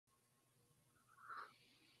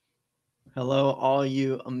Hello, all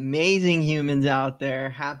you amazing humans out there.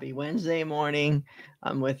 Happy Wednesday morning.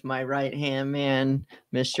 I'm with my right-hand man,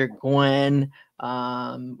 Mr. Gwen.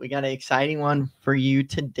 We got an exciting one for you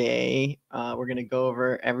today. We're going to go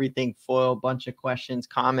over everything foil, bunch of questions,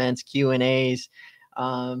 comments, Q&As.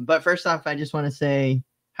 But first off, I just want to say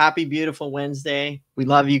happy, beautiful Wednesday. We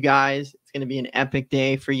love you guys. It's going to be an epic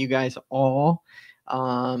day for you guys all.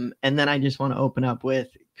 And then I just want to open up with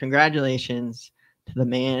congratulations to the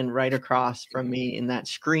man right across from me in that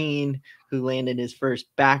screen who landed his first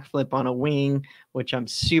backflip on a wing, which I'm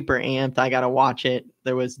super amped. I got to watch it.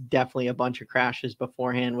 There was definitely a bunch of crashes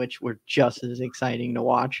beforehand, which were just as exciting to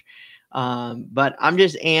watch. But I'm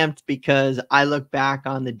just amped because I look back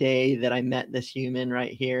on the day that I met this human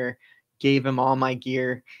right here, gave him all my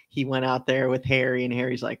gear. He went out there with Harry, and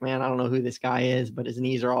Harry's like, man, I don't know who this guy is, but his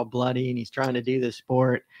knees are all bloody and he's trying to do this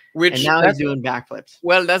sport. And now he's doing backflips.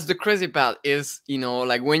 Well, that's the crazy part is,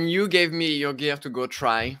 like when you gave me your gear to go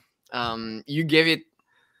try, you gave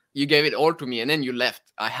it all to me and then you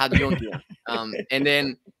left. I had your gear. And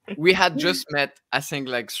then we had just met, I think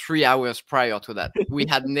like 3 hours prior to that. We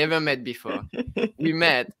had never met before. We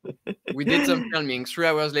met, we did some filming. 3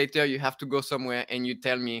 hours later, you have to go somewhere and you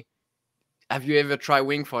tell me, have you ever tried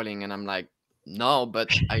wing foiling? And I'm like, no, but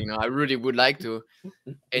I really would like to.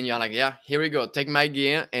 And you're like, yeah, here we go. Take my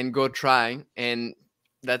gear and go try. And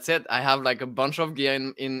that's it. I have like a bunch of gear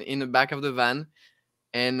in the back of the van,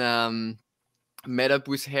 and met up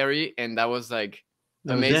with Harry, and that was like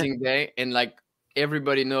amazing day. And like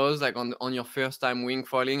everybody knows, like on your first time wing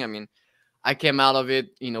foiling, I mean, I came out of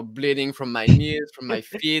it, bleeding from my knees, from my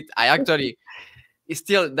feet. I actually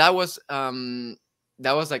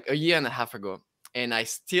that was like a year and a half ago, and I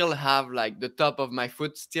still have like the top of my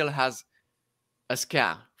foot still has a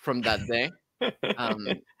scar from that day.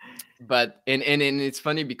 But and it's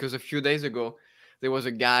funny because a few days ago there was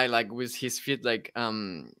a guy like with his feet like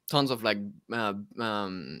tons of like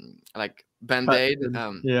band-aid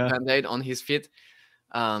band-aid on his feet,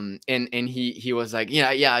 and he was like,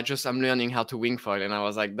 yeah, I'm learning how to wing foil. And I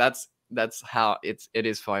was like, that's how it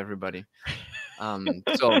is for everybody.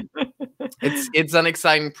 So it's an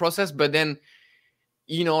exciting process. But then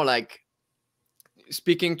like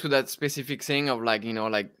speaking to that specific thing of like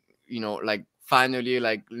finally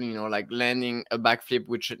like landing a backflip,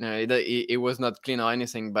 which it was not clean or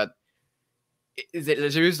anything, but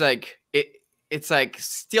there's like it's like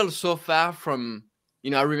still so far from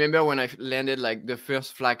I remember when I landed like the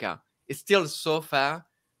first flacker, it's still so far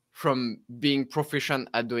from being proficient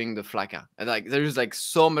at doing the flacker. And like there is like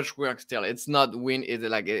so much work still. It's not win, it's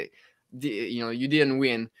like you didn't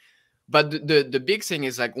win. But the big thing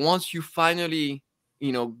is like once you finally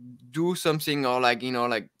do something, or like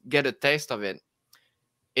like get a taste of it,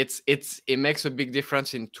 it makes a big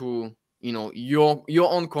difference into your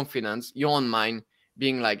own confidence, your own mind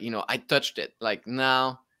being like I touched it. Like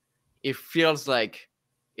now it feels like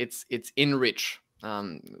it's in reach,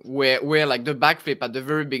 where like the backflip at the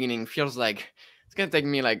very beginning feels like it's gonna take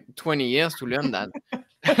me like 20 years to learn that.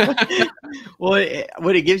 Well,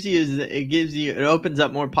 what it gives you is it opens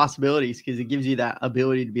up more possibilities, because it gives you that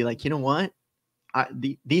ability to be like, you know what,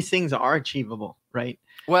 these things are achievable, right?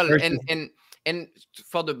 Well, and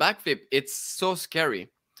for the backflip, it's so scary.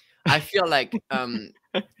 I feel like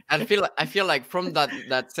I feel like from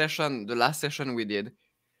that session, the last session we did,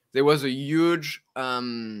 there was a huge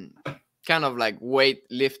kind of like weight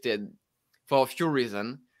lifted for a few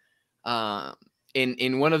reasons.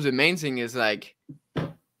 In one of the main thing is like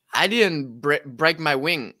I didn't break my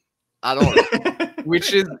wing at all,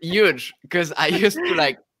 which is huge, because I used to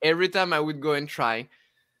like every time I would go and try,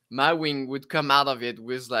 my wing would come out of it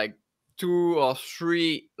with like 2 or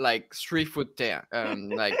 3 like 3-foot tear,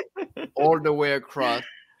 like all the way across,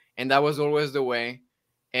 and that was always the way.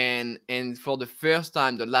 And for the first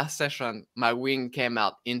time, the last session, my wing came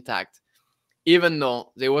out intact, even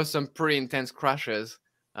though there was some pretty intense crashes.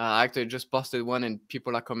 I actually just posted one, and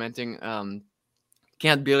people are commenting,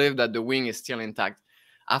 can't believe that the wing is still intact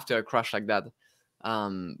after a crash like that.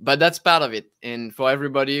 But that's part of it, and for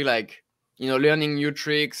everybody, like learning new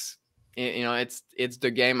tricks, it's the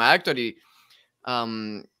game. I actually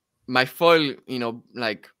my foil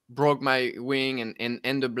like broke my wing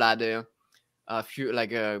and the bladder a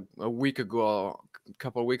week ago, or a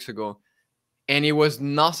couple of weeks ago, and it was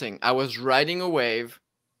nothing. I was riding a wave,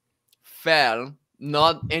 fell,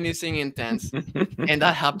 not anything intense, and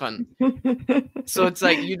that happened. So it's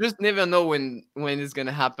like you just never know when it's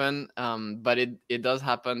gonna happen, but it does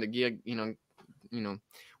happen. The gear,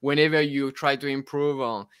 whenever you try to improve,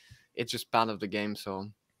 or it's just part of the game. So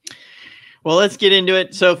Well, let's get into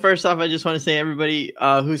it. So first off, I just want to say everybody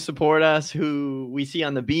who support us, who we see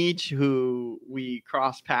on the beach, who we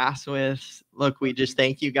cross paths with, look, we just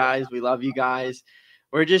thank you guys. We love you guys.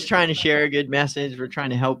 We're just trying to share a good message. We're trying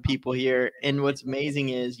to help people here. And what's amazing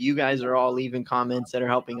is you guys are all leaving comments that are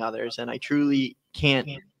helping others. And I truly can't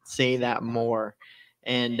say that more.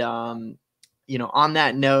 And, on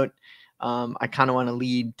that note, I kind of want to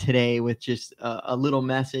lead today with just a little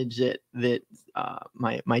message that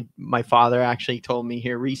my father actually told me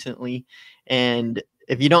here recently. And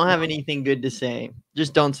if you don't have anything good to say,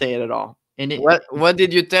 just don't say it at all. And What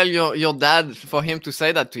did you tell your dad for him to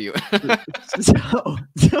say that to you?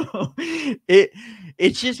 so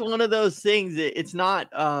it's just one of those things. It's not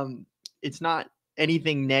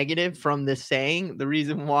anything negative from this saying. The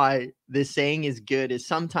reason why this saying is good is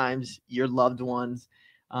sometimes your loved ones,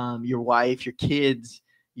 your wife, your kids,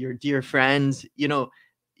 your dear friends,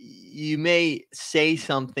 you may say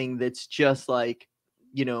something that's just like,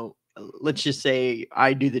 let's just say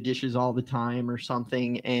I do the dishes all the time or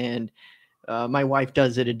something, and my wife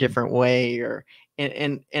does it a different way, or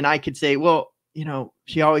and I could say, well,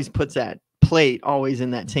 she always puts that plate always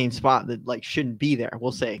in that same spot that like shouldn't be there.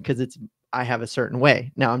 We'll say because I have a certain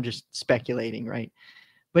way. Now I'm just speculating, right?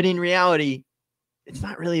 But in reality, it's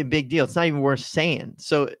not really a big deal. It's not even worth saying.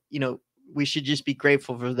 So, we should just be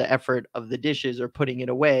grateful for the effort of the dishes or putting it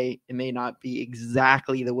away. It may not be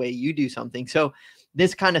exactly the way you do something. So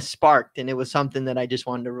this kind of sparked, and it was something that I just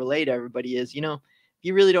wanted to relay to everybody is, if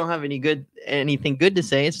you really don't have anything good to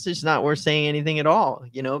say, it's just not worth saying anything at all,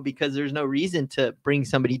 because there's no reason to bring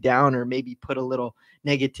somebody down or maybe put a little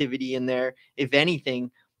negativity in there. If anything,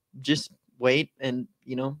 just wait and,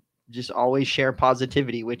 just always share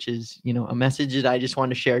positivity, which is, a message that I just want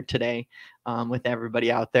to share today with everybody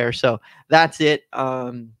out there. So that's it.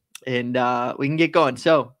 And we can get going.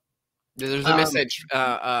 So there's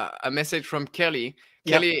a message from Kelly.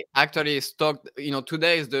 Kelly actually is talked,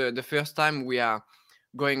 today is the first time we are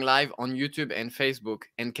going live on YouTube and Facebook.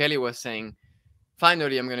 And Kelly was saying,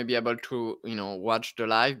 finally, I'm going to be able to, watch the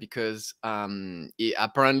live because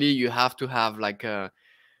apparently you have to have like a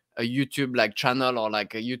YouTube like channel or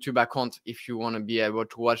like a YouTube account if you want to be able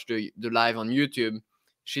to watch the live on YouTube.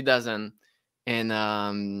 She doesn't. And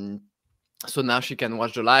so now she can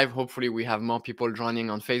watch the live. Hopefully we have more people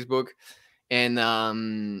joining on Facebook. And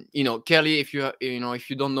Kelly, if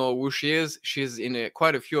you don't know who she is, she's in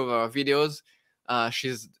quite a few of our videos.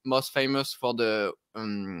 She's most famous for the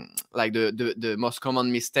the most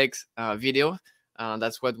common mistakes video.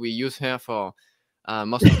 That's what we use her for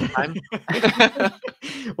most of the time.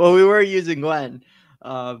 Well, we were using Gwen,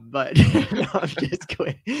 but no, I'm just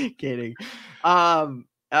kidding.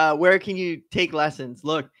 Where can you take lessons?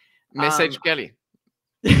 Look, message Kelly.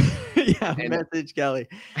 Message Kelly.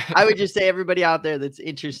 I would just say everybody out there that's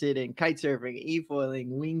interested in kite surfing,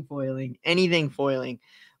 e-foiling, wing foiling, anything foiling,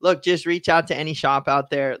 look, just reach out to any shop out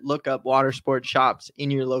there. Look up water sports shops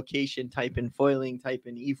in your location. Type in foiling, type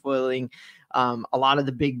in e-foiling. A lot of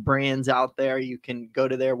the big brands out there, you can go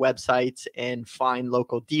to their websites and find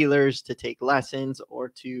local dealers to take lessons or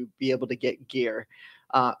to be able to get gear.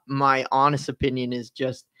 My honest opinion is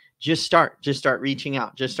just start reaching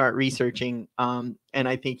out, just start researching. And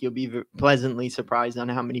I think you'll be pleasantly surprised on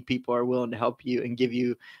how many people are willing to help you and give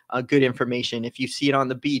you good information. If you see it on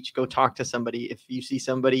the beach, go talk to somebody. If you see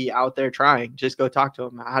somebody out there trying, just go talk to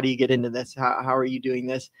them. How do you get into this? How are you doing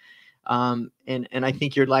this? And I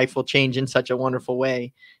think your life will change in such a wonderful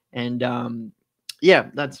way. And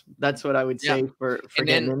that's what I would say for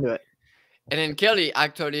getting into it. And then Kelly,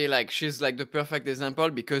 actually, like she's like the perfect example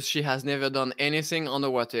because she has never done anything on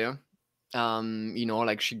the water.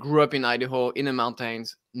 Like she grew up in Idaho in the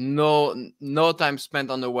mountains, no time spent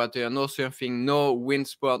on the water, no surfing, no wind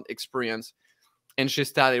sport experience. And she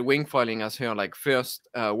started wing foiling as her like first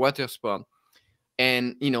water sport.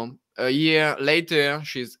 And, a year later,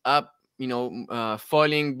 she's up,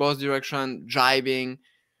 foiling both direction, jibing.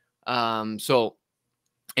 And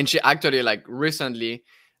she actually like recently,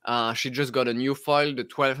 she just got a new foil, the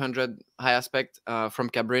 1200 high aspect from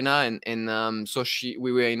Cabrina, and so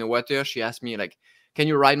we were in the water. She asked me like, "Can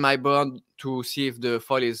you ride my board to see if the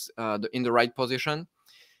foil is in the right position?"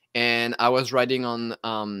 And I was riding on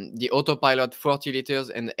the autopilot 40 liters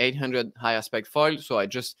and the 800 high aspect foil. So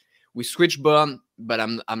we switched board, but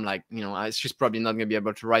I'm like, she's probably not gonna be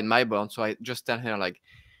able to ride my board. So I just tell her like,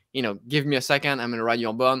 give me a second, I'm gonna ride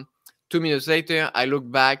your board. 2 minutes later, I look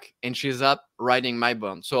back and she's up riding my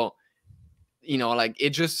board. So, like it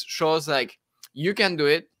just shows like you can do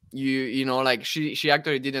it. Like she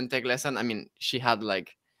actually didn't take lesson. I mean, she had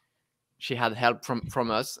help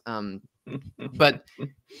from us. But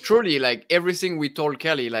truly, like everything we told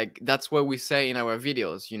Kelly, like that's what we say in our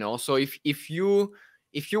videos, you know. So if you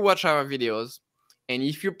watch our videos and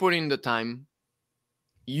if you put in the time,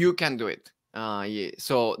 you can do it. Yeah.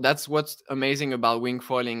 So that's what's amazing about wing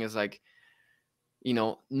foiling is like, you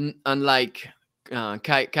know, unlike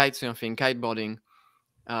kite surfing, kiteboarding,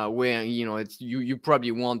 where you know it's you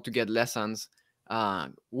probably want to get lessons.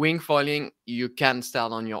 Wing foiling, you can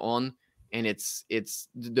start on your own, and it's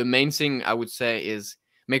the main thing I would say is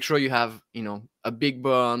make sure you have, you know, a big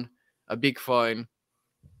burn, a big foil,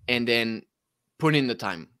 and then put in the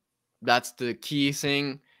time. That's the key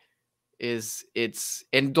thing. Is it's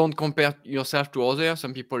and don't compare yourself to others.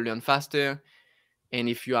 Some people learn faster, and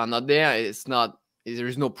if you are not there, it's not. There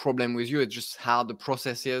is no problem with you. It's just how the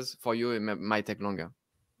process is for you. It might take longer.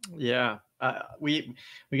 Yeah. We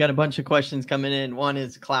got a bunch of questions coming in. One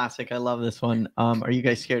is classic. I love this one. Are you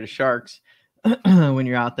guys scared of sharks when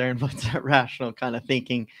you're out there? And what's that rational kind of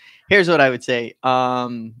thinking? Here's what I would say.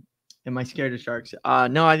 Am I scared of sharks?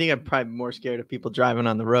 No, I think I'm probably more scared of people driving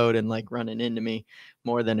on the road and like running into me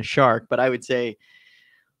more than a shark. But I would say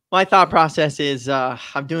my thought process is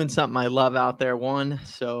I'm doing something I love out there. One,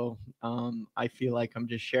 so I feel like I'm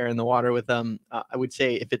just sharing the water with them. I would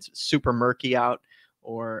say if it's super murky out,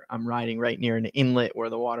 or I'm riding right near an inlet where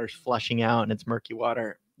the water's flushing out and it's murky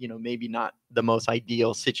water, you know, maybe not the most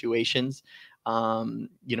ideal situations. You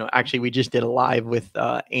know, actually, we just did a live with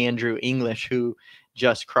Andrew English, who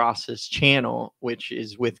just crossed his channel, which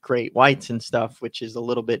is with great whites and stuff, which is a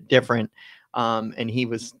little bit different. And he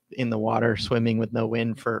was in the water swimming with no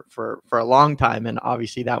wind for a long time, and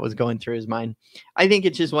obviously that was going through his mind. I think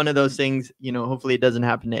it's just one of those things, you know, hopefully it doesn't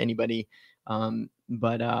happen to anybody.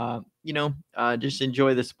 But you know, just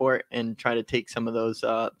enjoy the sport and try to take some of those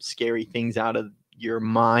scary things out of your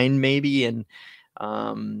mind maybe. And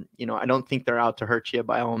you know, I don't think they're out to hurt you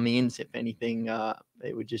by all means. If anything,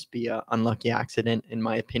 it would just be an unlucky accident in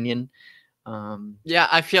my opinion. Yeah,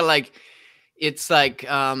 I feel like it's like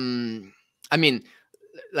I mean,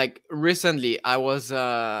 like recently I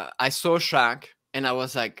saw a shark and I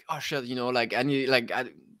was like, oh shit, you know, like I need like I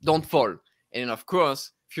don't fall. And then of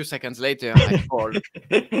course, a few seconds later I fall.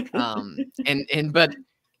 And but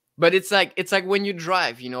it's like when you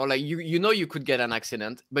drive, you know, like you know you could get an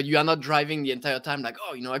accident, but you are not driving the entire time like,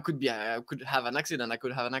 oh, you know, I could have an accident, I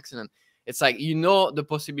could have an accident. It's like, you know, the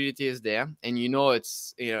possibility is there, and you know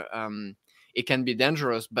it's, you know, it can be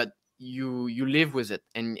dangerous, but you live with it.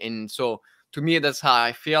 And so to me, that's how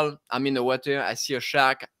I feel. I'm in the water, I see a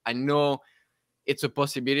shark, I know it's a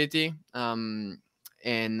possibility. And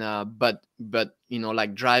but you know,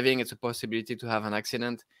 like driving, it's a possibility to have an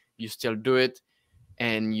accident. You still do it,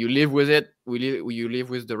 and you live with it. You live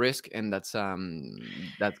with the risk, and that's kind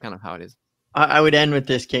of how it is. I would end with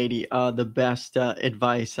this, Katie. The best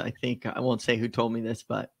advice, I think, I won't say who told me this,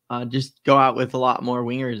 but just go out with a lot more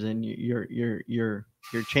wingers, and your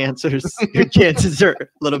chances are a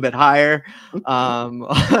little bit higher. On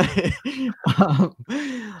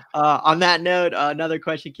that note, another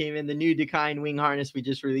question came in. The new Dakine wing harness. We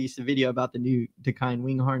just released a video about the new Dakine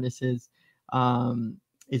wing harnesses.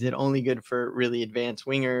 Is it only good for really advanced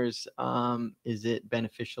wingers? Is it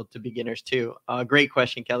beneficial to beginners too? Great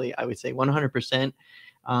question, Kelly. I would say 100%.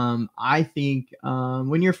 I think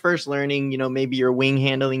when you're first learning, you know, maybe your wing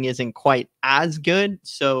handling isn't quite as good.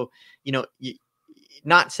 So, you know,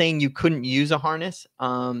 not saying you couldn't use a harness,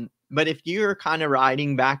 but if you're kind of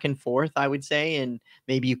riding back and forth, I would say, and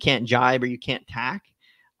maybe you can't jibe or you can't tack,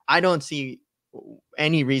 I don't see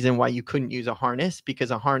any reason why you couldn't use a harness,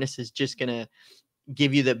 because a harness is just going to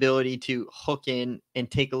give you the ability to hook in and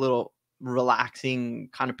take a little relaxing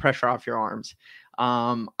kind of pressure off your arms.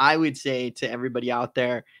 I would say to everybody out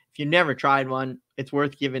there, if you've never tried one, it's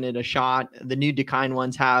worth giving it a shot. The new Dakine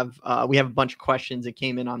ones have, we have a bunch of questions that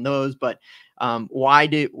came in on those, but why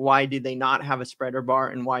do they not have a spreader bar,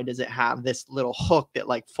 and why does it have this little hook that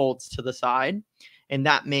like folds to the side? And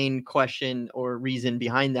that main question or reason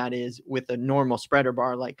behind that is, with a normal spreader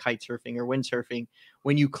bar like kite surfing or windsurfing,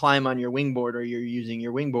 when you climb on your wingboard or you're using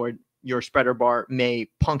your wingboard, your spreader bar may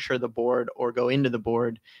puncture the board or go into the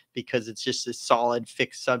board, because it's just a solid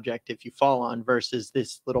fixed subject if you fall on, versus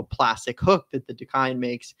this little plastic hook that the Dakine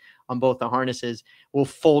makes on both the harnesses will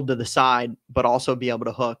fold to the side, but also be able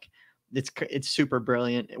to hook. It's super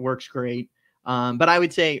brilliant. It works great. But I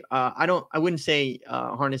would say, I wouldn't say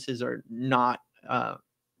harnesses are not,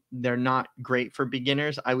 they're not great for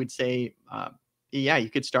beginners. I would say, yeah, you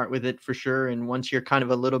could start with it for sure. And once you're kind of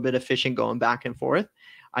a little bit efficient going back and forth,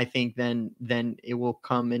 I think then it will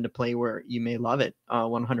come into play where you may love it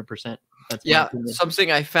 100%. That's yeah,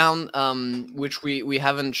 something I found, which we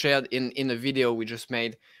haven't shared in the video we just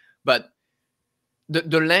made, But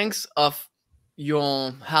the length of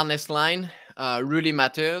your harness line really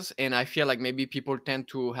matters, and I feel like maybe people tend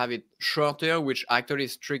to have it shorter, which actually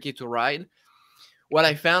is tricky to ride. What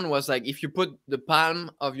I found was like if you put the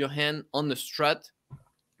palm of your hand on the strut,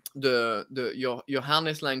 your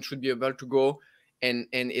harness line should be able to go, and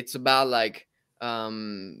it's about like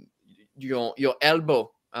your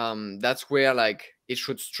elbow. That's where like it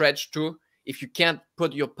should stretch to. If you can't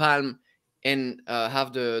put your palm and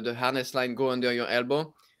have the harness line go under your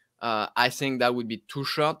elbow, I think that would be too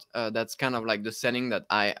short. That's kind of like the setting that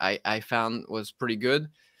I found was pretty good.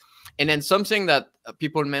 And then something that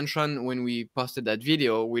people mentioned when we posted that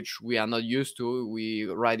video, which we are not used to, we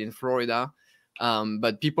ride in Florida,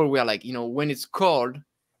 but people were like, you know, when it's cold,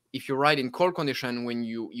 if you ride in cold condition, when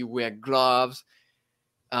you wear gloves,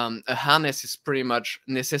 a harness is pretty much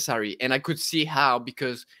necessary. And I could see how,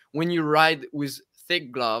 because when you ride with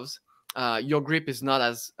thick gloves, your grip is not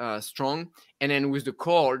as strong, and then with the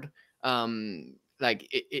cold, like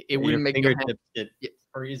it will Your make your hand, fingertips get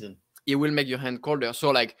freezing. it will make your hand colder. So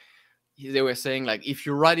like they were saying, like if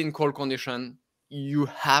you ride in cold condition, you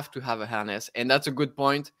have to have a harness, and that's a good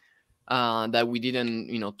point that we didn't,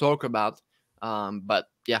 you know, talk about. But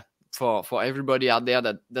yeah, for everybody out there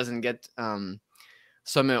that doesn't get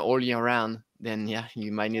summer all year round, then yeah,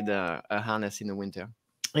 you might need a harness in the winter.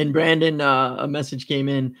 And Brandon, a message came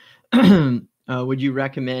in. Would you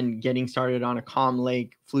recommend getting started on a calm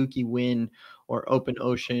lake, fluky wind, or open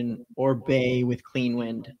ocean or bay with clean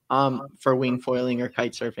wind for wing foiling or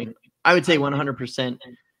kite surfing? I would say 100%,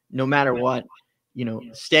 no matter what, you know,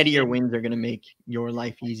 steadier winds are going to make your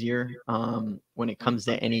life easier when it comes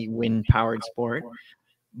to any wind powered sport.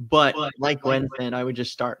 But like Gwen said, I would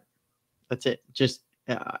just start. That's it. Just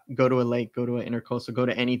go to a lake, go to an intercoastal, go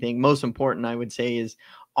to anything. Most important, I would say, is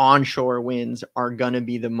onshore winds are going to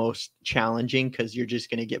be the most challenging because you're just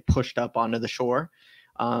going to get pushed up onto the shore.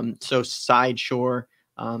 So side shore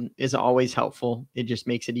is always helpful. It just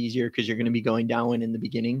makes it easier because you're going to be going downwind in the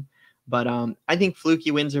beginning. But I think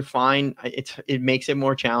fluky winds are fine. It makes it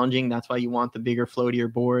more challenging. That's why you want the bigger,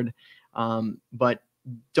 floatier board. But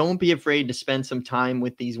don't be afraid to spend some time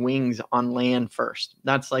with these wings on land first.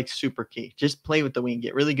 That's like super key. Just play with the wing,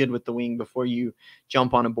 get really good with the wing before you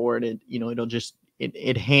jump on a board. It'll just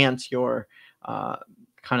enhance your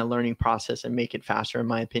kind of learning process and make it faster, in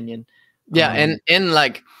my opinion. Yeah, and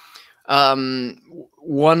like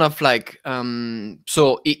one of like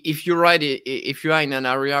so if you ride if you are in an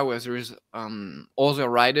area where there is other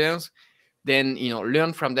riders, then you know,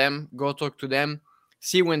 learn from them, go talk to them,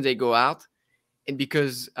 see when they go out. And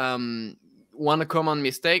because one common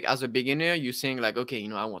mistake as a beginner, you think like, okay, you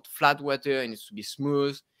know, I want flat water, it needs to be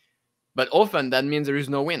smooth, but often that means there is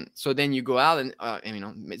no wind. So then you go out and you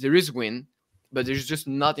know, there is wind, but there's just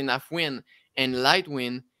not enough wind, and light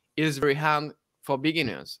wind is very hard for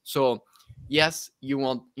beginners. So yes, you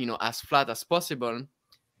want, you know, as flat as possible,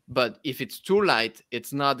 but if it's too light,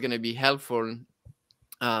 it's not going to be helpful.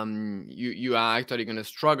 You are actually going to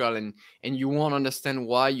struggle, and you won't understand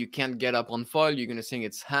why you can't get up on foil. You're going to think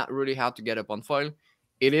it's really hard to get up on foil.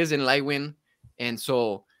 It is in light wind. And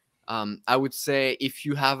so I would say if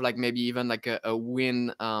you have like maybe even like a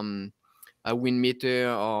wind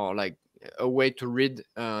meter, or like a way to read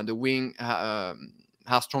the wing,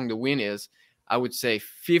 how strong the wind is, I would say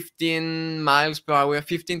 15 miles per hour,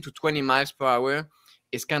 15 to 20 miles per hour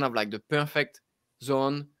is kind of like the perfect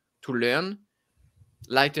zone to learn.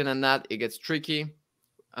 Lighter than that, it gets tricky.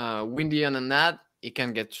 Windier than that, it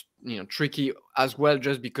can get, you know, tricky as well,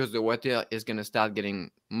 just because the water is going to start getting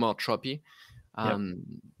more choppy.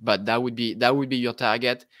 But that would be your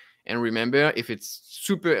target. And remember, if it's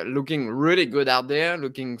super looking really good out there,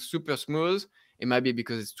 looking super smooth, it might be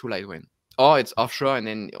because it's too light wind, or it's offshore and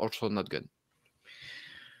then also not good.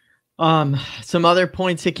 Some other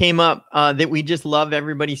points that came up that we just love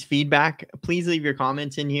everybody's feedback. Please leave your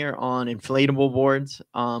comments in here on inflatable boards.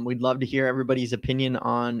 We'd love to hear everybody's opinion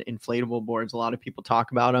on inflatable boards. A lot of people talk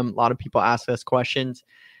about them. A lot of people ask us questions.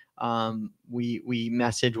 We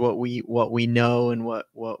message what we know and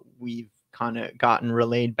what we've kind of gotten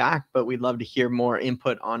relayed back, but we'd love to hear more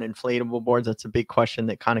input on inflatable boards. That's a big question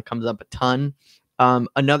that kind of comes up a ton.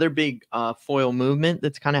 Another big foil movement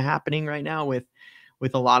that's kind of happening right now with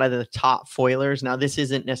a lot of the top foilers. Now, this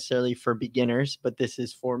isn't necessarily for beginners, but this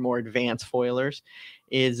is for more advanced foilers,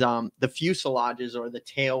 is the fuselages or the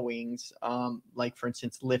tail wings. Like, for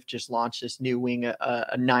instance, Lyft just launched this new wing,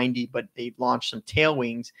 a 90, but they've launched some tail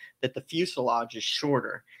wings that the fuselage is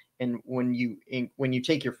shorter. And when you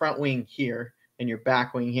take your front wing here and your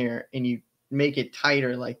back wing here and you make it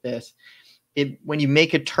tighter like this, when you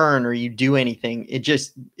make a turn or you do anything,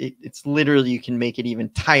 it's literally, you can make it even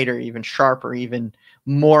tighter, even sharper, even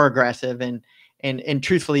more aggressive. And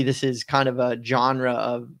truthfully, this is kind of a genre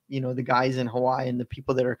of, the guys in Hawaii and the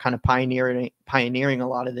people that are kind of pioneering a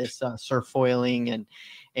lot of this surf foiling,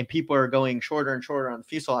 and people are going shorter and shorter on the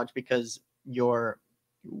fuselage because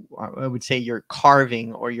I would say you're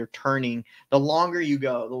carving or you're turning. The longer you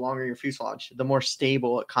go, the longer your fuselage, the more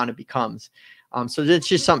stable it kind of becomes. So that's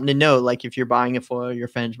just something to know. Like if you're buying a foil, your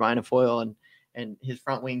friend's buying a foil, and his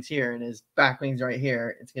front wing's here and his back wing's right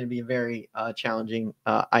here, it's going to be a very challenging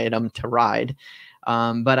item to ride.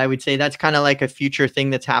 But I would say that's kind of like a future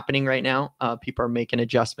thing that's happening right now. People are making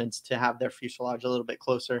adjustments to have their fuselage a little bit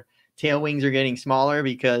closer. Tail wings are getting smaller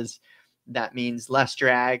because that means less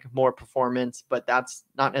drag, more performance, but that's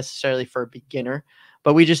not necessarily for a beginner.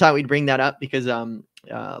 But we just thought we'd bring that up because a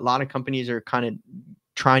lot of companies are kind of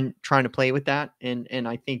trying to play with that. And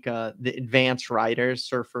I think the advanced riders,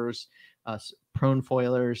 surfers, prone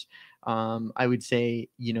foilers, I would say,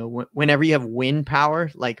 whenever you have wind power,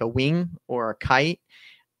 like a wing or a kite,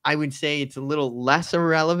 I would say it's a little less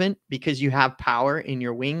irrelevant because you have power in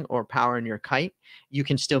your wing or power in your kite. You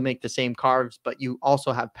can still make the same carves, but you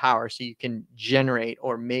also have power, so you can generate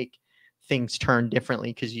or make things turn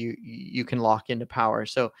differently because you can lock into power.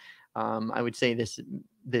 So I would say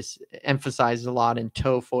this emphasizes a lot in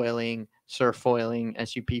tow foiling, surf foiling,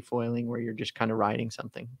 SUP foiling, where you're just kind of riding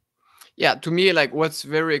something. Yeah, to me, like what's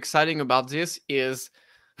very exciting about this is,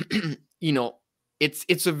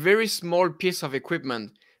 it's a very small piece of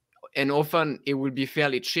equipment, and often it will be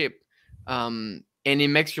fairly cheap, and it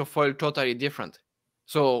makes your foil totally different.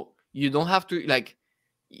 So you don't have to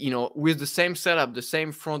with the same setup, the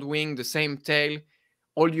same front wing, the same tail,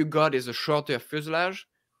 all you got is a shorter fuselage.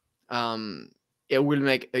 It will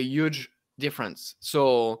make a huge difference.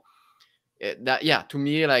 So to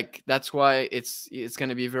me, like that's why it's going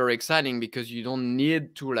to be very exciting, because you don't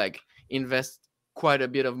need to invest quite a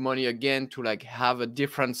bit of money again to have a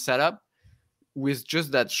different setup. With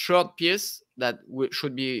just that short piece that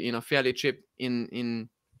should be fairly cheap in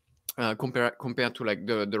compared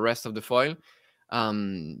to the rest of the foil,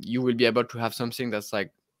 you will be able to have something that's a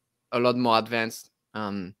lot more advanced.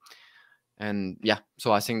 And yeah,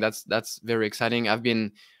 so I think that's very exciting. I've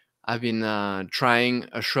been trying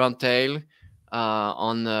a short tail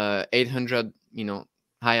on 800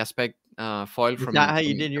 high aspect foil. Is that how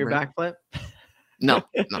you did your backflip? No.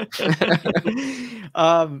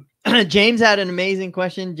 James had an amazing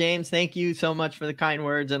question. James, thank you so much for the kind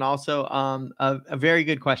words, and also a very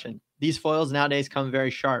good question. These foils nowadays come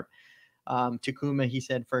very sharp. Takuma, he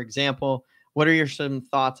said, for example, what are some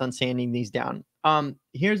thoughts on sanding these down?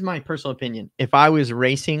 Here's my personal opinion. If I was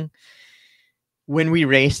racing, when we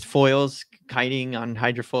raced foils, kiting on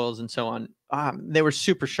hydrofoils and so on, they were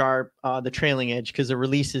super sharp. The trailing edge, because the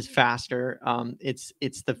release is faster. It's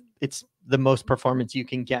the most performance you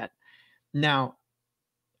can get. Now,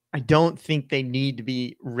 I don't think they need to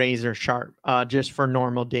be razor sharp just for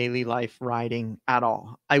normal daily life riding at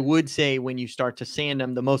all. I would say when you start to sand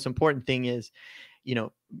them, the most important thing is,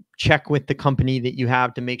 check with the company that you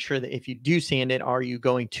have to make sure that if you do sand it, are you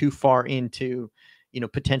going too far into,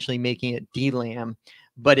 potentially making it delam.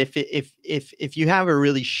 But if you have a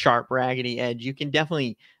really sharp raggedy edge, you can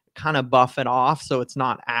definitely kind of buff it off so it's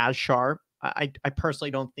not as sharp. I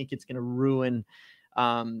personally don't think it's going to ruin.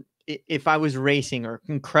 If I was racing or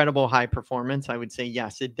incredible high performance, I would say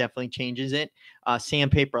yes, it definitely changes it.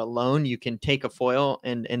 Sandpaper alone, you can take a foil,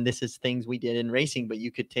 and this is things we did in racing, but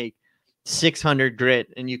you could take 600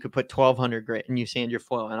 grit and you could put 1200 grit and you sand your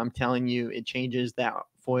foil, and I'm telling you, it changes that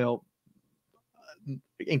foil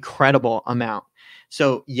incredible amount.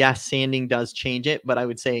 So yes, sanding does change it, but I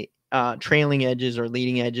would say trailing edges or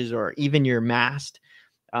leading edges or even your mast,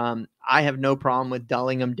 I have no problem with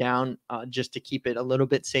dulling them down just to keep it a little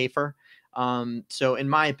bit safer. So in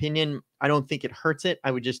my opinion, I don't think it hurts it.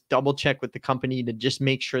 I would just double check with the company to just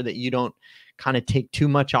make sure that you don't kind of take too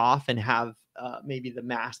much off and have maybe the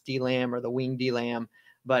mast delam or the wing delam.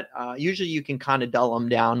 But usually you can kind of dull them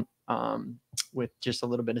down with just a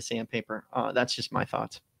little bit of sandpaper. That's just my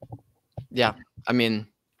thoughts. Yeah, I mean,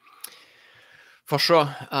 for sure,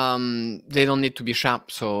 they don't need to be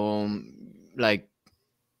sharp. So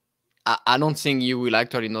I don't think you will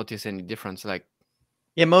actually notice any difference.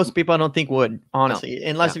 Yeah, most people I don't think would, honestly, no.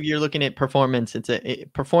 Unless if you're looking at performance.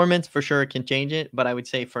 Performance for sure can change it, but I would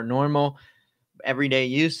say for normal everyday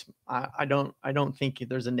use, I don't think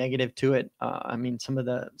there's a negative to it. I mean, some of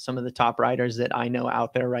the top riders that I know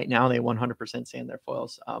out there right now, they 100% sand their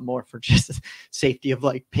foils more for just safety of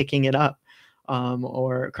picking it up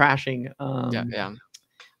or crashing.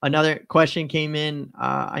 Another question came in.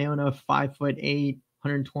 I own a 5'8",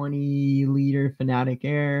 120-liter Fanatic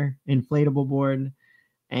Air inflatable board,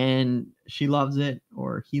 and she loves it,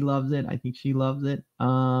 or he loves it. I think she loves it.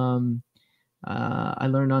 I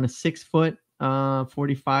learned on a 6 foot,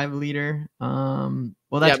 45-liter. Well,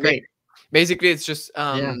 Yeah, that's great. basically it's just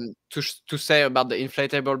Yeah. to say about the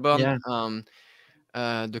inflatable Yeah. burn.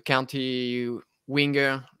 The county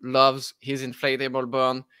winger loves his inflatable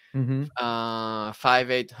burn. Mm-hmm.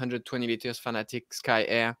 5'8", 120 liters Fanatic Sky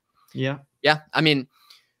Air. Yeah. Yeah, I mean,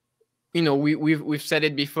 you know, we've said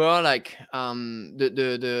it before, like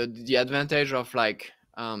the advantage of like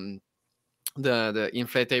the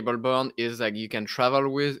inflatable burn is like you can travel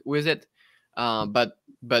with it,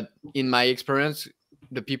 but in my experience,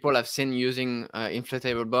 the people I've seen using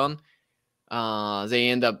inflatable burn, they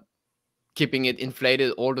end up keeping it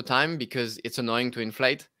inflated all the time because it's annoying to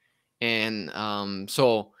inflate. And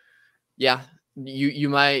so yeah, you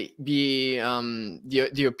might be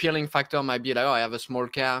the appealing factor might be like, oh, I have a small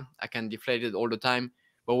car, I can deflate it all the time.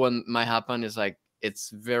 But what might happen is like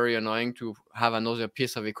it's very annoying to have another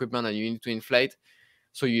piece of equipment that you need to inflate,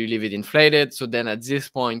 so you leave it inflated. So then at this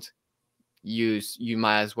point you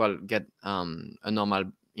might as well get a normal,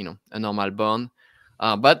 a normal burn.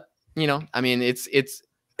 But I mean, it's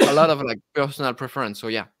a lot of like personal preference. So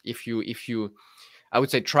yeah, if you I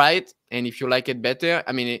would say try it, and if you like it better,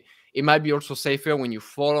 I mean, it might be also safer when you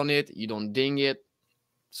fall on it, you don't ding it,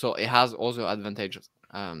 so it has also advantages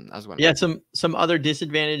as well. Yeah, some other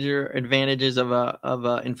disadvantage or advantages of a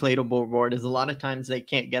inflatable board is a lot of times they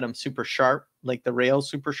can't get them super sharp, like the rails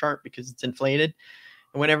super sharp, because it's inflated.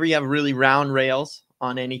 And whenever you have really round rails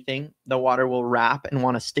on anything, the water will wrap and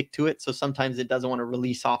want to stick to it. So sometimes it doesn't want to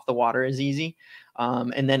release off the water as easy.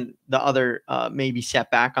 And then the other maybe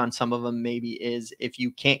setback on some of them maybe is if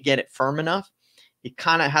you can't get it firm enough, it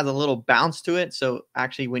kind of has a little bounce to it. So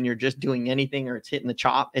actually when you're just doing anything or it's hitting the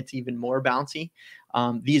chop, it's even more bouncy.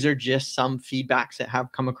 These are just some feedbacks that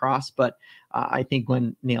have come across, but I think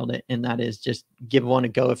Gwen nailed it. And that is just give one a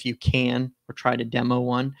go if you can, or try to demo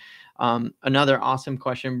one. Another awesome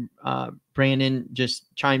question, Brandon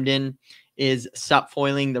just chimed in, is SUP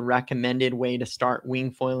foiling the recommended way to start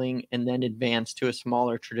wing foiling and then advance to a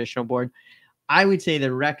smaller traditional board? I would say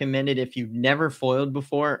the recommended, if you've never foiled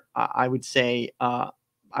before, I would say EFOIL.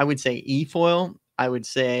 I would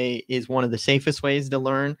say is one of the safest ways to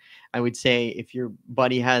learn. I would say if your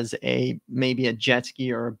buddy has maybe a jet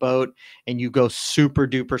ski or a boat and you go super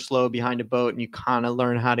duper slow behind a boat and you kind of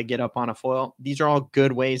learn how to get up on a foil, these are all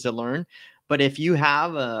good ways to learn. But if you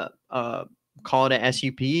have call it a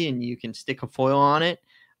SUP and you can stick a foil on it,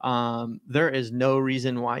 there is no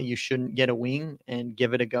reason why you shouldn't get a wing and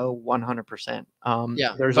give it a go 100%.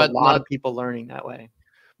 Yeah, There's a but lot of people learning that way.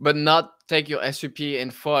 but not take your SUP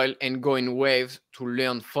and foil and go in waves to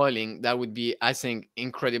learn foiling. That would be, I think,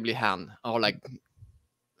 incredibly hard, or like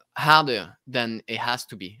harder than it has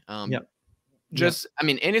to be. Yep. Just, I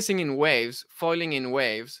mean, anything in waves, foiling in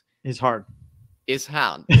waves It's hard. is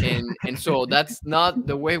hard. And so that's not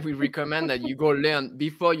the way we recommend that you go learn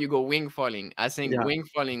before you go wing foiling. I think Yeah. wing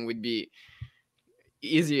foiling would be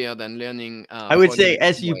easier than learning. I would say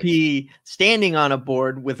foiling in waves. SUP standing on a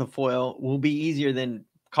board with a foil will be easier than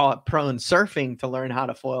call it prone surfing to learn how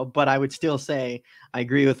to foil. But I would still say I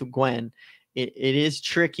agree with Gwen. It is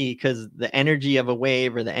tricky because the energy of a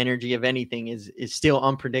wave or the energy of anything is still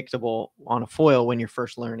unpredictable on a foil when you're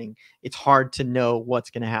first learning. It's hard to know what's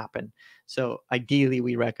going to happen. So ideally,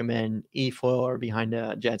 we recommend EFOIL or behind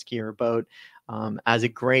a jet ski or a boat as a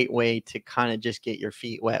great way to kind of just get your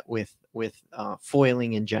feet wet with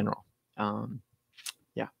foiling in general.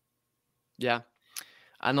 Yeah.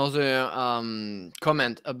 Another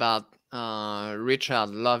comment about Richard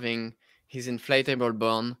loving his inflatable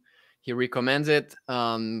burn. He recommends it.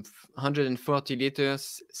 140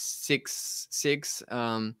 liters,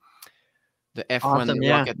 6.6. The F1 Awesome.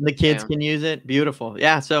 Yeah. rocket. The kids Yeah. can use it. Beautiful.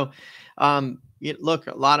 Yeah. So, look,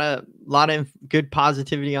 a lot of good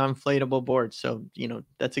positivity on inflatable boards. So,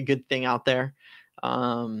 that's a good thing out there.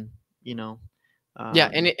 Yeah.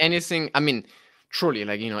 Anything, I mean, truly,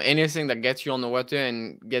 like, anything that gets you on the water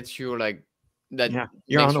and gets you like, that Yeah.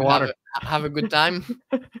 You're on makes the you water. have a good time,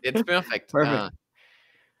 it's perfect. Perfect.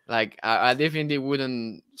 Like, I definitely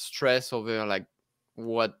wouldn't stress over like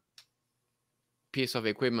what piece of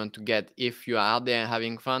equipment to get. If you are out there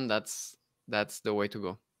having fun, that's the way to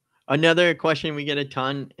go. Another question we get a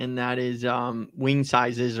ton, and that is wing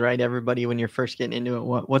sizes, right? Everybody, when you're first getting into it,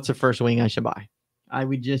 what's the first wing I should buy? I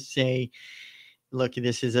would just say, look,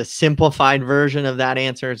 this is a simplified version of that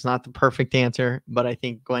answer. It's not the perfect answer, but I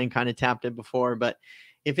think Gwen kind of tapped it before. But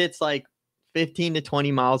if it's like 15 to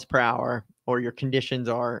 20 miles per hour or your conditions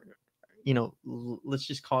are, let's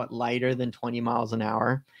just call it lighter than 20 miles an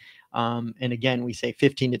hour. And again, we say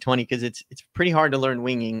 15 to 20 because it's pretty hard to learn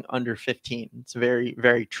winging under 15. It's very,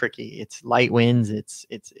 very tricky. It's light winds.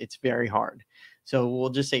 It's very hard. So we'll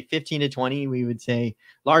just say 15 to 20. We would say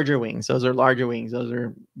larger wings. Those are larger wings. Those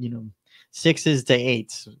are, 6s to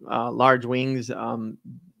 8s, large wings.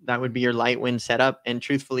 That would be your light wind setup. And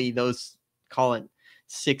truthfully, those, call it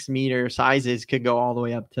 6-meter sizes, could go all the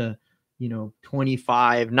way up to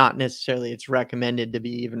 25. Not necessarily it's recommended to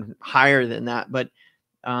be even higher than that, but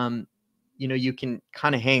you can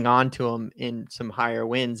kind of hang on to them in some higher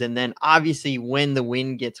winds. And then obviously when the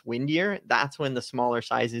wind gets windier, that's when the smaller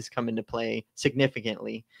sizes come into play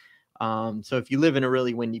significantly. So if you live in a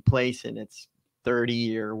really windy place and it's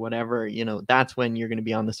 30 or whatever, that's when you're going to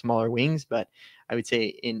be on the smaller wings. But I would say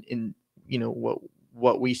in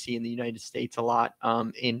what we see in the United States a lot,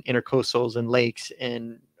 in intercoastals and lakes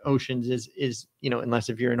and oceans is unless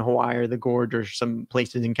if you're in Hawaii or the Gorge or some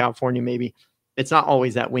places in California, maybe it's not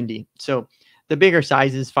always that windy. So the bigger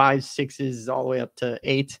sizes, 5s, 6s, all the way up to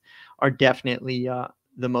 8, are definitely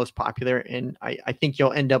the most popular. And I think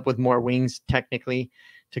you'll end up with more wings technically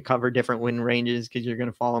to cover different wind ranges because you're going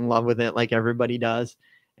to fall in love with it like everybody does.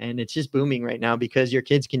 And it's just booming right now because your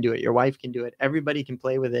kids can do it. Your wife can do it. Everybody can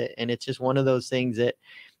play with it. And it's just one of those things that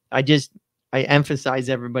I emphasize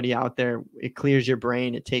everybody out there. It clears your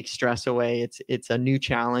brain. It takes stress away. It's a new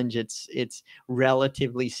challenge. It's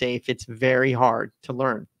relatively safe. It's very hard to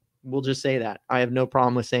learn. We'll just say that. I have no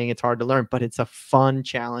problem with saying it's hard to learn, but it's a fun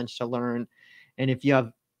challenge to learn. And if you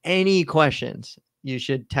have any questions, you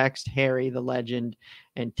should text Harry the legend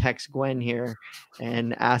and text Gwen here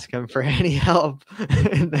and ask him for any help.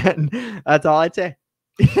 And then that's all I'd say.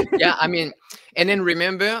 Yeah, I mean, and then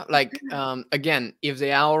remember, like, again, if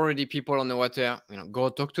there are already people on the water, go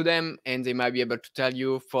talk to them, and they might be able to tell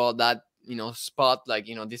you for that, spot, like,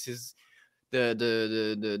 this is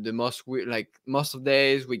the most, like, most of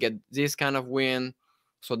days we get this kind of wind,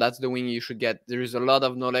 so that's the wing you should get. There is a lot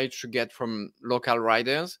of knowledge to get from local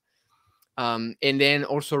riders. And then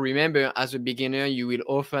also remember, as a beginner, you will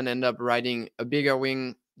often end up riding a bigger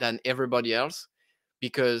wing than everybody else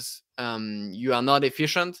because you are not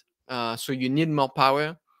efficient. So you need more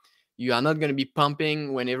power. You are not going to be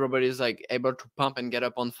pumping when everybody's like able to pump and get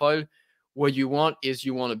up on foil. What you want is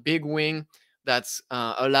you want a big wing that's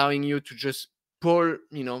allowing you to just pull,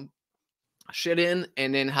 shit in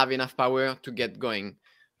and then have enough power to get going.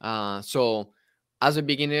 So as a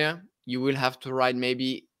beginner, you will have to ride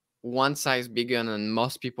maybe one size bigger than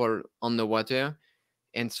most people on the water.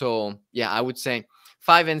 And so, yeah, I would say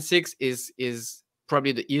 5 and 6 is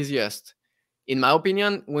probably the easiest. In my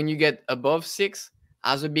opinion, when you get above 6,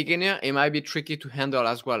 as a beginner, it might be tricky to handle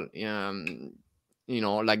as well.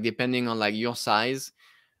 Like depending on like your size,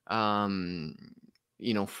 for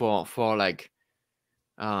like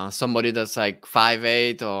somebody that's like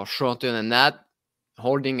 5'8" or shorter than that,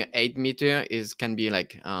 holding 8-meter can be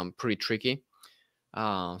like pretty tricky.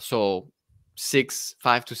 So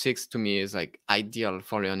 5 to 6 to me is like ideal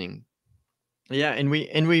for learning. Yeah, and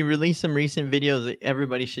we released some recent videos that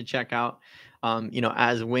everybody should check out.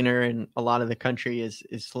 As winter and a lot of the country is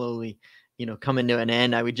slowly, coming to an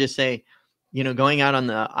end. I would just say, going out on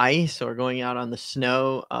the ice or going out on the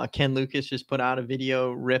snow. Ken Lucas just put out a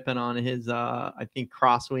video ripping on his, I think,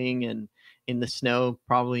 crosswing and in the snow,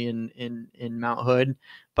 probably in Mount Hood.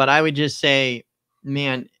 But I would just say,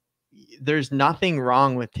 man, there's nothing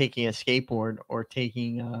wrong with taking a skateboard or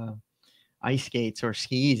taking ice skates or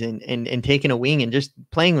skis and taking a wing and just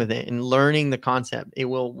playing with it and learning the concept. It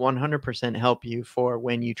will 100% help you for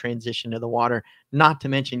when you transition to the water. Not to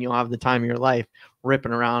mention you'll have the time of your life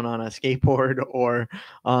ripping around on a skateboard or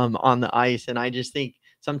on the ice. And I just think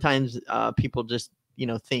sometimes people just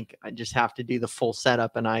think I just have to do the full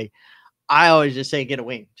setup. And I always just say get a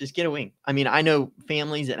wing. Just get a wing. I mean, I know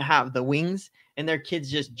families that have the wings and their kids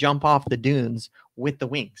just jump off the dunes with the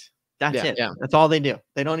wings. That's it. Yeah. That's all they do.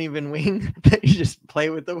 They don't even wing. They just play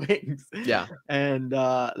with the wings. Yeah. And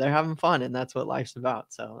they're having fun, and that's what life's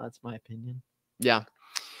about. So that's my opinion. Yeah.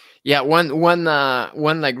 Yeah. One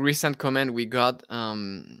like recent comment we got,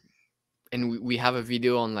 and we have a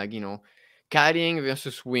video on like, kiting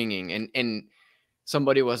versus winging, and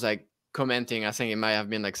somebody was like commenting, I think it might have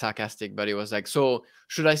been like sarcastic, but it was like, so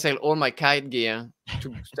should I sell all my kite gear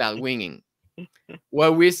to start winging?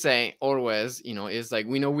 What we say always, is like,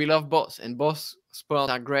 we know we love both, and both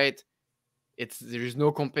sports are great. There is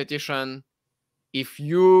no competition. If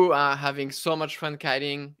you are having so much fun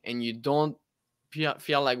kiting and you don't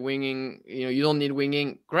feel like winging, you don't need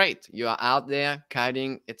winging, great. You are out there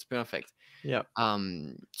kiting, it's perfect. Yeah.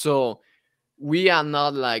 So we are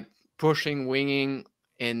not like pushing winging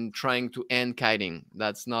and trying to end kiting.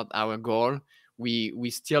 That's not our goal. We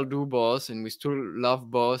still do both, and we still love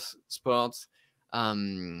both sports.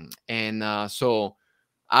 So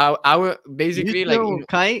our basically, You like, still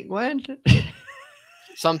kite, Gwen?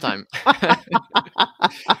 sometime.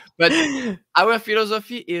 But our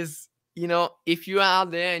philosophy is, if you are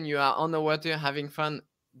out there and you are on the water having fun,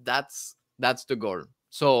 that's the goal.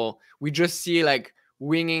 So we just see like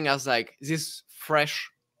winging as like this fresh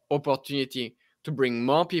opportunity to bring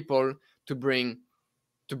more people, to bring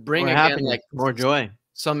More again, happiness, like, more joy.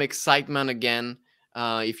 some excitement again,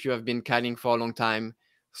 if you have been kiting for a long time.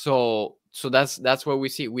 So that's what we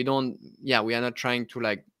see. We don't, we are not trying to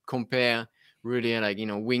like compare really, like,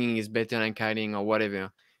 winging is better than kiting or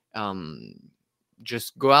whatever. um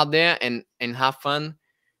just go out there and have fun,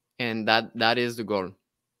 and that is the goal.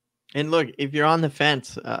 And look, if you're on the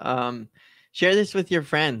fence, share this with your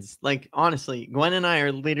friends. Like, honestly, Gwen and I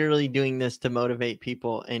are literally doing this to motivate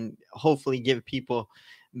people and hopefully give people,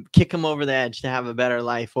 kick them over the edge to have a better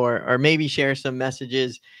life, or maybe share some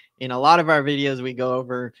messages. In a lot of our videos, we go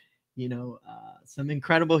over, some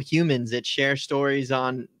incredible humans that share stories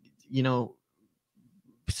on,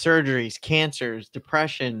 surgeries, cancers,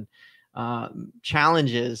 depression,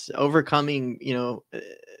 challenges, overcoming,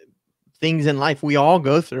 things in life. We all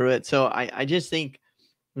go through it. So I just think,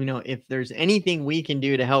 if there's anything we can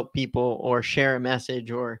do to help people or share a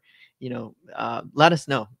message, or, let us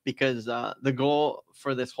know, because the goal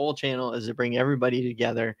for this whole channel is to bring everybody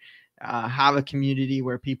together, have a community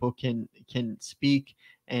where people can speak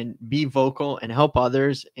and be vocal and help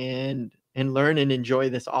others, and learn and enjoy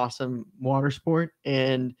this awesome water sport.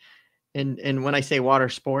 And when I say water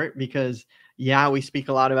sport, because we speak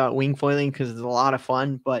a lot about wing foiling because it's a lot of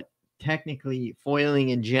fun, but technically foiling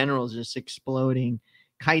in general is just exploding.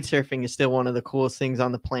 Kite surfing is still one of the coolest things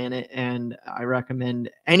on the planet, and I recommend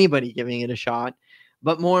anybody giving it a shot.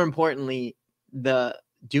 But more importantly, the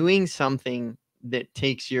doing something that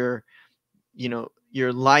takes your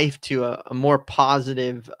life to a more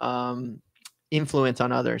positive influence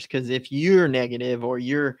on others. Because if you're negative or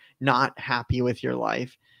you're not happy with your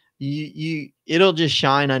life, it'll just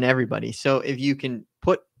shine on everybody. So if you can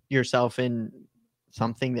put yourself in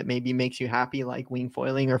something that maybe makes you happy, like wing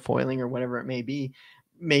foiling or foiling or whatever it may be,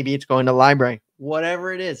 maybe it's going to library,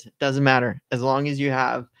 whatever it is, it doesn't matter. As long as you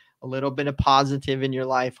have a little bit of positive in your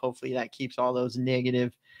life, hopefully that keeps all those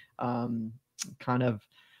negative kind of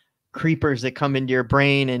creepers that come into your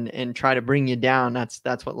brain and try to bring you down.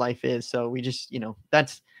 That's what life is. So we just,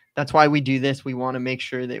 that's why we do this. We want to make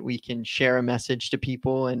sure that we can share a message to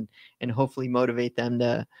people and hopefully motivate them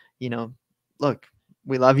to, look,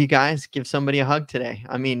 we love you guys. Give somebody a hug today.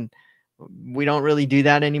 I mean, we don't really do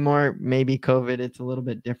that anymore. Maybe COVID, it's a little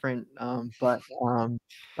bit different. But I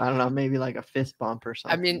don't know, maybe like a fist bump or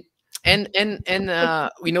I something. mean,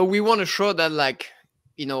 we want to show that, like,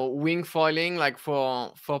 wing foiling, like,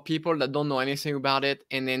 for people that don't know anything about it,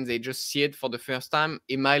 and then they just see it for the first time,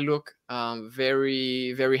 it might look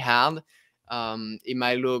very, very hard. It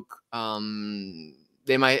might look,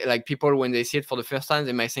 they might, like, people, when they see it for the first time,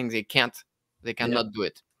 they might think they cannot do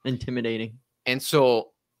it. Intimidating. And so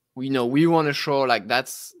we want to show, like,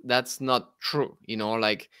 that's not true.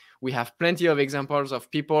 Like, we have plenty of examples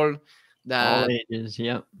of people All that ages.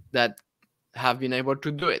 Yep. that have been able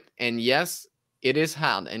to do it. And yes, it is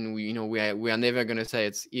hard, and we are never going to say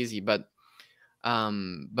it's easy, but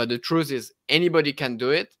the truth is anybody can do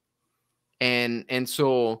it. And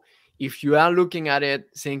so if you are looking at it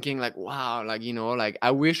thinking like, wow, like, like,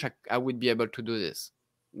 I wish I would be able to do this,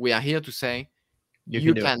 we are here to say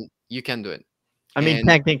you can do it. I mean,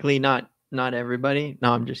 technically not everybody.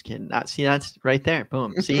 No, I'm just kidding. See, that's right there.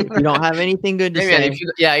 Boom. See, if you don't have anything good to say,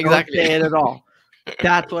 exactly, don't say it at all.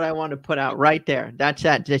 That's what I want to put out right there. That's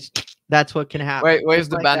that's what can happen. Wait, where's Just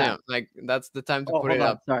the like banner? that. Like, that's the time to put Hold it on.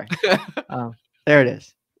 up. Sorry. There it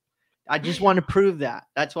is. I just want to prove that.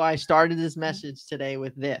 That's why I started this message today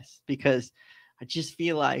with this, because I just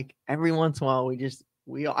feel like every once in a while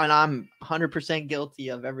and I'm 100% guilty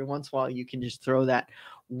of, every once in a while you can just throw that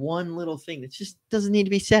one little thing that just doesn't need to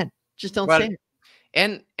be said. Just don't say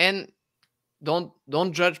it. And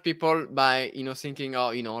don't judge people by thinking, oh,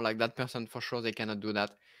 like, that person for sure they cannot do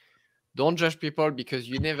that. Don't judge people, because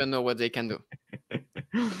you never know what they can do.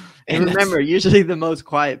 And remember, usually the most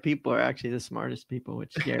quiet people are actually the smartest people,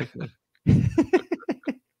 which scares me.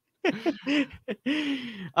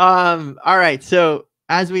 All right. So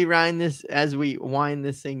as we wind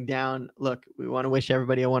this thing down, look, we want to wish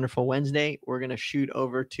everybody a wonderful Wednesday. We're going to shoot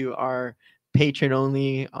over to our patron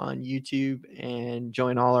only on YouTube and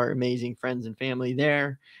join all our amazing friends and family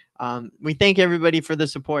there. We thank everybody for the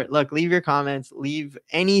support. Look, leave your comments, leave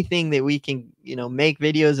anything that we can, make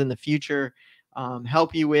videos in the future,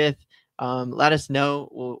 help you with. Let us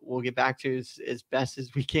know. We'll get back to you as best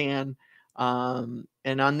as we can. And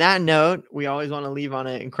on that note, we always want to leave on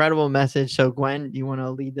an incredible message. So Gwen, you want to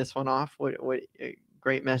lead this one off? What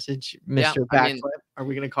great message, Mr. Backflip. Are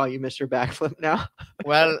we going to call you Mr. Backflip now?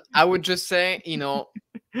 Well, I would just say,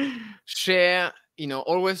 share,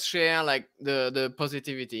 always share like the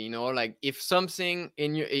positivity, like if something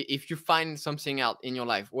if you find something out in your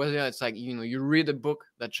life, whether it's like, you read a book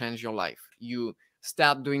that changed your life, you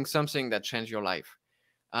start doing something that changed your life,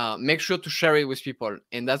 make sure to share it with people.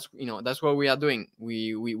 And that's what we are doing.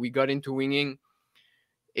 We got into winging.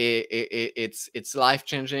 It's life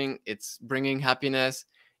changing, it's bringing happiness,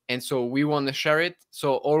 and so we want to share it.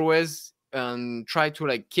 So always try to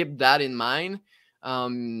like keep that in mind,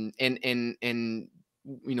 and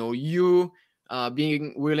you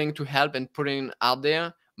being willing to help and putting out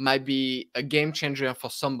there might be a game changer for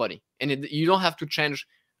somebody. And you don't have to change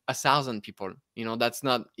 1,000 people. That's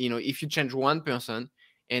not, if you change one person,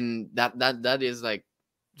 and that is like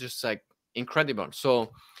just like incredible.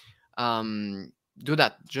 So do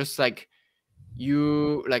that. Just like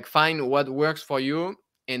you like find what works for you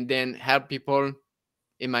and then help people.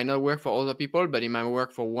 It might not work for other people, but it might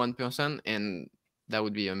work for one person, and that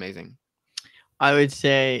would be amazing. I would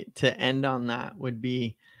say to end on that would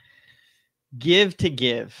be give to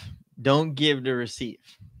give. Don't give to receive.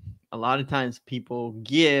 A lot of times people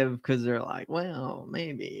give because they're like, well,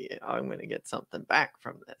 maybe I'm going to get something back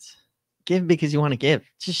from this. Give because you want to give.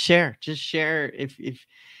 Just share. Just share.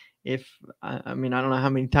 If I mean, I don't know how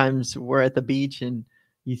many times we're at the beach and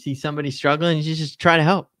you see somebody struggling, you just try to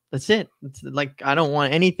help. That's it. It's like, I don't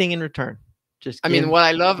want anything in return. Just give. I mean, what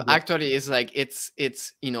I love actually is like,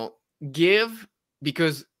 it's give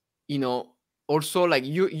because, also like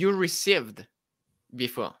you received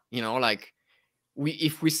before, like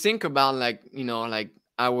if we think about like, like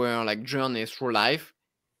our like journey through life,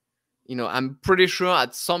 I'm pretty sure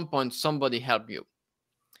at some point somebody helped you.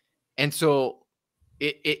 And so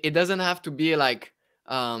it doesn't have to be like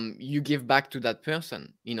you give back to that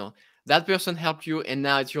person. That person helped you, and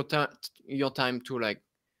now it's your time to like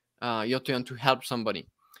your turn to help somebody.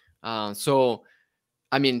 So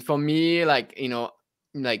I mean, for me, like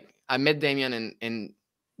like I met Damien, and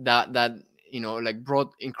that like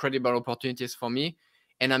brought incredible opportunities for me,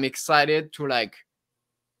 and I'm excited to like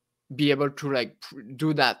be able to like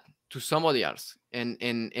do that to somebody else. And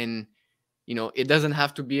it doesn't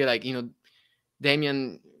have to be like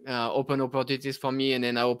Damien open opportunities for me, and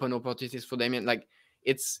then I open opportunities for Damien. Like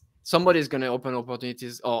it's somebody's gonna open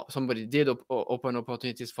opportunities, or somebody did open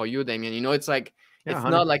opportunities for you, Damien. It's like it's 100%.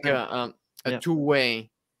 Not like a two-way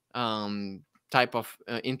type of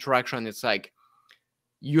interaction. It's like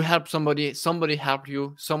you help somebody help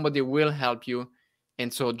you, somebody will help you.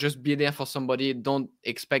 And so just be there for somebody. Don't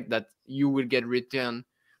expect that you will get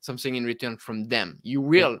something in return from them. You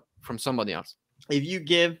will from somebody else. If you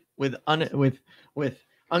give with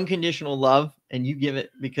unconditional love, and you give it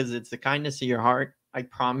because it's the kindness of your heart, I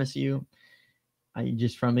promise you,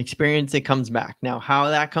 just from experience, it comes back. Now, how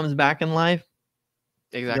that comes back in life,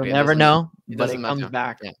 exactly, you'll never know, but it comes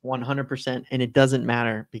back 100%. And it doesn't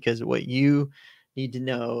matter, because what you need to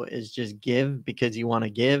know is just give because you want to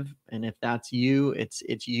give. And if that's you, it's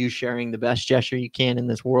you sharing the best gesture you can in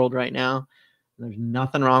this world right now. There's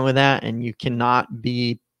nothing wrong with that, and you cannot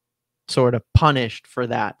be sort of punished for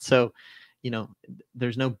that. So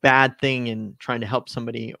there's no bad thing in trying to help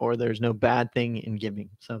somebody, or there's no bad thing in giving.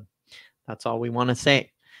 So that's all we want to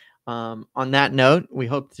say. On that note, we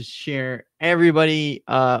hope to share everybody.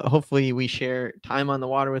 Hopefully we share time on the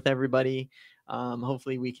water with everybody.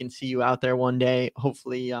 Hopefully we can see you out there one day.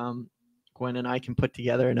 Hopefully Gwen and I can put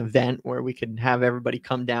together an event where we can have everybody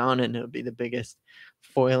come down, and it'll be the biggest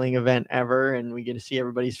foiling event ever, and we get to see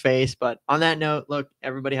everybody's face. But on that note, look,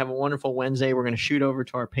 everybody have a wonderful Wednesday. We're going to shoot over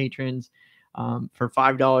to our patrons for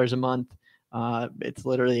 $5 a month. It's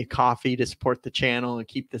literally a coffee to support the channel and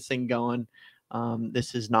keep this thing going.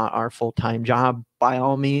 This is not our full-time job by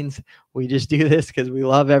all means. We just do this because we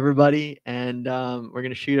love everybody. And we're going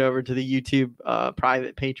to shoot over to the YouTube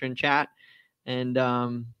private patron chat. And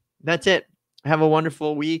that's it. Have a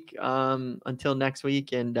wonderful week until next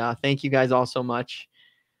week. And thank you guys all so much.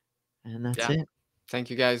 And that's it. Thank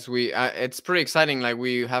you guys. It's pretty exciting. Like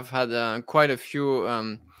we have had quite a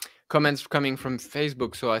few comments coming from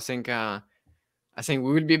Facebook. So I think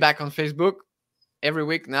we will be back on Facebook every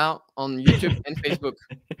week now, on YouTube and Facebook.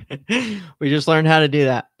 We just learned how to do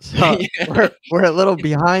that. So we're a little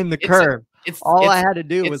behind the curve. I had to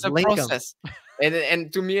do was link them.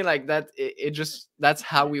 And to me, like that, it just, that's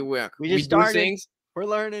how we work. We just do started. things. We're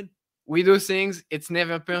learning. We do things. It's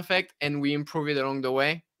never perfect, and we improve it along the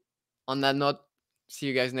way. On that note, see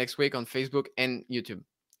you guys next week on Facebook and YouTube.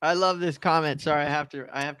 I love this comment. Sorry, I have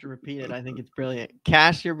to repeat it. I think it's brilliant.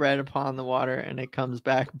 Cast your bread upon the water and it comes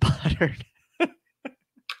back buttered.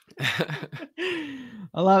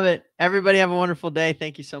 I love it. Everybody have a wonderful day.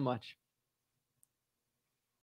 Thank you so much.